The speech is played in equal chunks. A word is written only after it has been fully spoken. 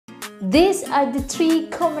These are the 3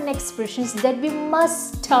 common expressions that we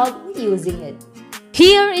must stop using it.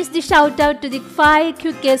 Here is the shout out to the 5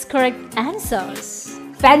 quickest correct answers.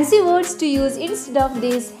 Fancy words to use instead of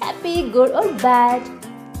these: happy, good or bad.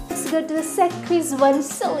 Let's go to the set quiz 1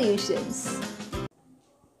 solutions.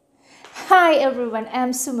 Hi everyone, I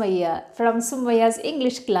am Sumayya from Sumayyas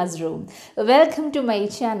English Classroom. Welcome to my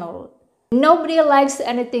channel. Nobody likes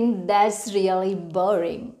anything that's really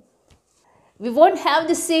boring. We won't have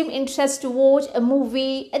the same interest to watch a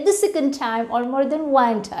movie at the second time or more than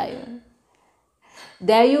one time.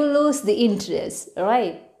 There you lose the interest,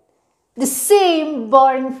 right? The same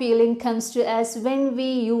boring feeling comes to us when we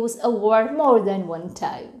use a word more than one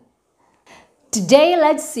time. Today,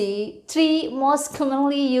 let's see 3 most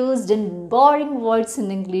commonly used and boring words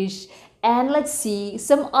in English, and let's see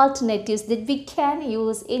some alternatives that we can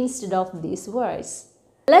use instead of these words.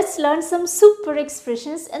 Let's learn some super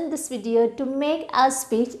expressions in this video to make our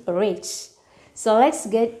speech rich. So let's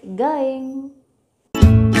get going.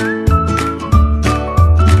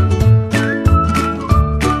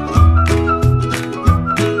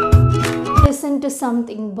 Listen to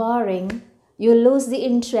something boring, you lose the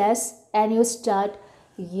interest and you start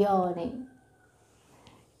yawning.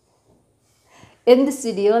 In this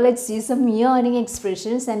video, let's see some yawning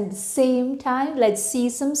expressions, and at the same time, let's see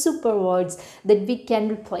some super words that we can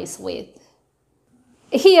replace with.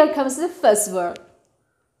 Here comes the first word.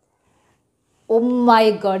 Oh my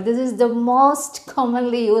god, this is the most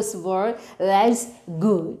commonly used word. That's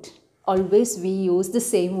good. Always we use the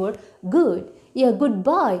same word, good. Yeah,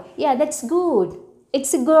 goodbye. Yeah, that's good.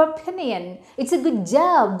 It's a good opinion. It's a good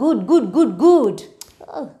job. Good, good, good, good.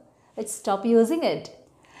 Oh, let's stop using it.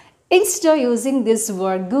 Instead of using this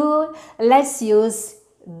word good, let's use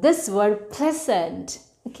this word pleasant.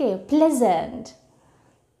 Okay, pleasant.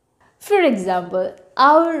 For example,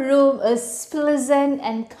 our room is pleasant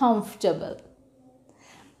and comfortable.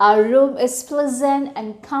 Our room is pleasant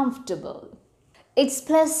and comfortable. It's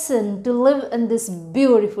pleasant to live in this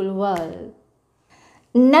beautiful world.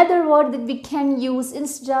 Another word that we can use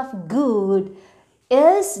instead of good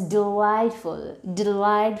is delightful.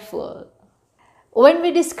 Delightful. When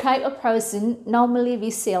we describe a person, normally we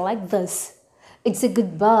say like this: it's a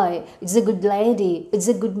good boy, it's a good lady, it's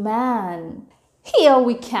a good man. Here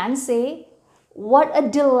we can say, what a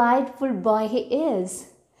delightful boy he is.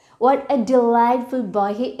 What a delightful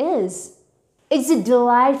boy he is. It's a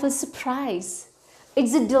delightful surprise.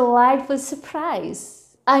 It's a delightful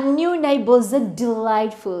surprise. Our new neighbors are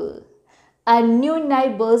delightful. Our new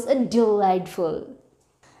neighbors are delightful.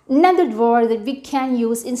 Another word that we can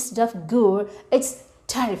use instead of good is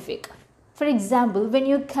terrific. For example, when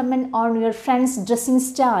you comment on your friend's dressing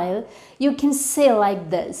style, you can say like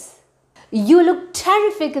this: you look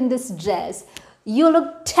terrific in this dress. You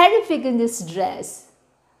look terrific in this dress.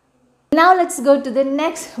 Now let's go to the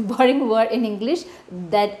next boring word in English,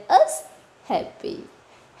 that is happy.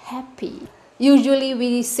 Happy. Usually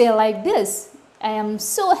we say like this: I am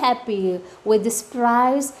so happy with this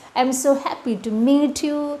prize. I am so happy to meet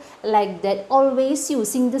you. Like that, always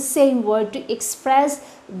using the same word to express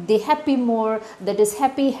the happy more, that is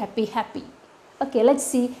happy, happy, happy. Okay, let's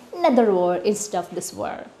see another word instead of this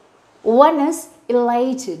word. One is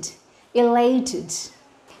elated. Elated.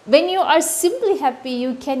 When you are simply happy,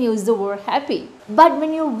 you can use the word happy. But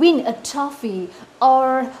when you win a trophy,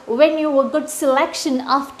 or when you got selection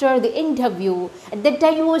after the interview, at that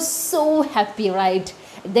time you were so happy, right?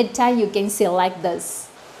 At that time you can say like this: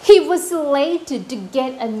 he was elated to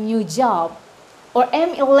get a new job, or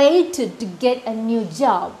I'm elated to get a new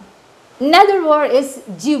job. Another word is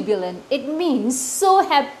jubilant. It means so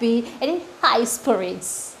happy and in high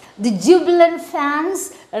spirits. The jubilant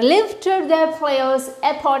fans lifted their players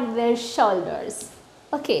upon their shoulders.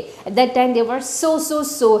 Okay, at that time they were so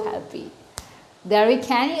happy. There we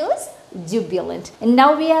can use jubilant. And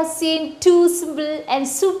now we have seen 2 simple and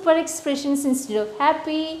super expressions instead of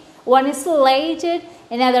happy. One is elated,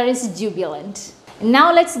 another is jubilant. And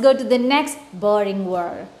now let's go to the next boring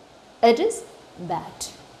word. It is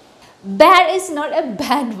bad. Bad is not a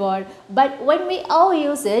bad word, but when we all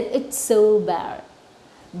use it, it's so bad.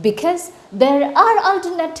 Because there are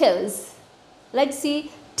alternatives. Let's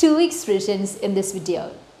see 2 expressions in this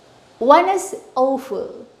video. One is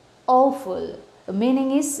awful. Awful. The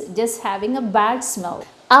meaning is just having a bad smell.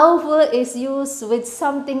 Awful is used with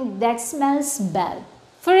something that smells bad.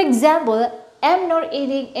 For example, I'm not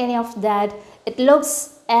eating any of that. It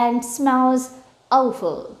looks and smells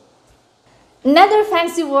awful. Another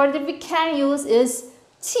fancy word that we can use is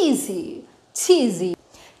cheesy. Cheesy.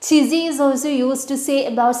 Cheesy is also used to say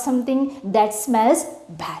about something that smells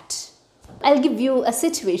bad. I'll give you a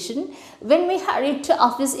situation. When we hurried to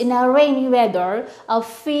office in a rainy weather, our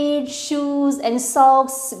feet, shoes and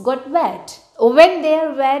socks got wet. When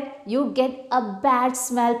they're wet, you get a bad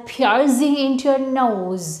smell piercing into your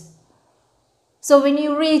nose. So when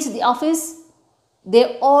you reach the office,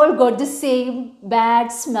 they all got the same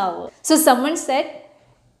bad smell. So someone said,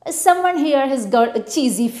 someone here has got a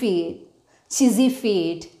cheesy feet. Cheesy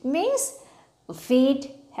feet means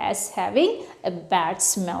feet has having a bad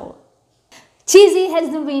smell. Cheesy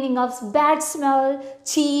has the meaning of bad smell,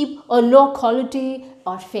 cheap or low quality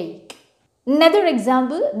or fake. Another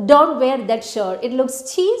example, don't wear that shirt, it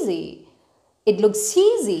looks cheesy. It looks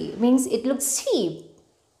cheesy means it looks cheap.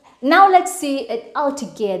 Now let's see it all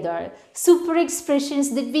together. Super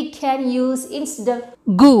expressions that we can use instead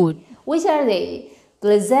of good. Which are they?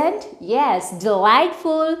 Pleasant, yes.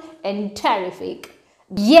 Delightful and terrific.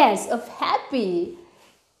 Yes, of happy,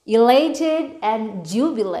 elated and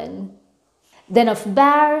jubilant. Then of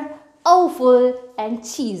bad, awful and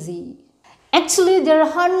cheesy. Actually, there are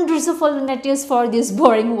hundreds of alternatives for these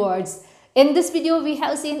boring words. In this video, we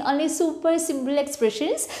have seen only super simple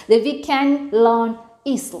expressions that we can learn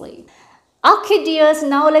easily. Okay dears,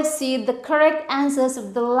 now let's see the correct answers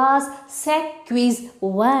of the last set quiz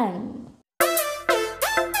 1.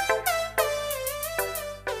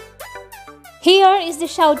 Here is the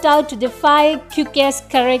shout out to the 5 quickest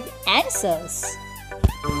correct answers.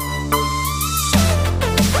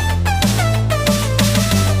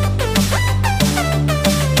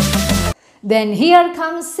 Then here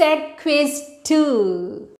comes set quiz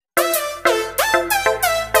 2.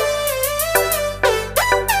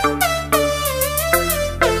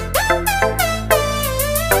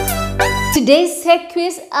 Today's set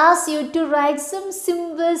quiz asks you to write some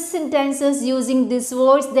simple sentences using these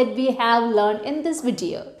words that we have learned in this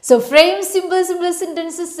video. So frame simple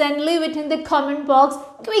sentences and leave it in the comment box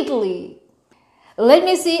quickly. Let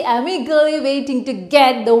me see, I'm eagerly waiting to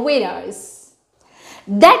get the winners.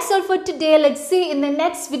 That's all for today. Let's see in the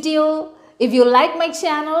next video. If you like my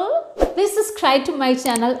channel, please subscribe to my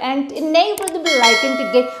channel and enable the bell icon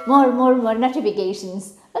to get more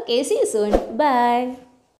notifications. Okay, see you soon. Bye.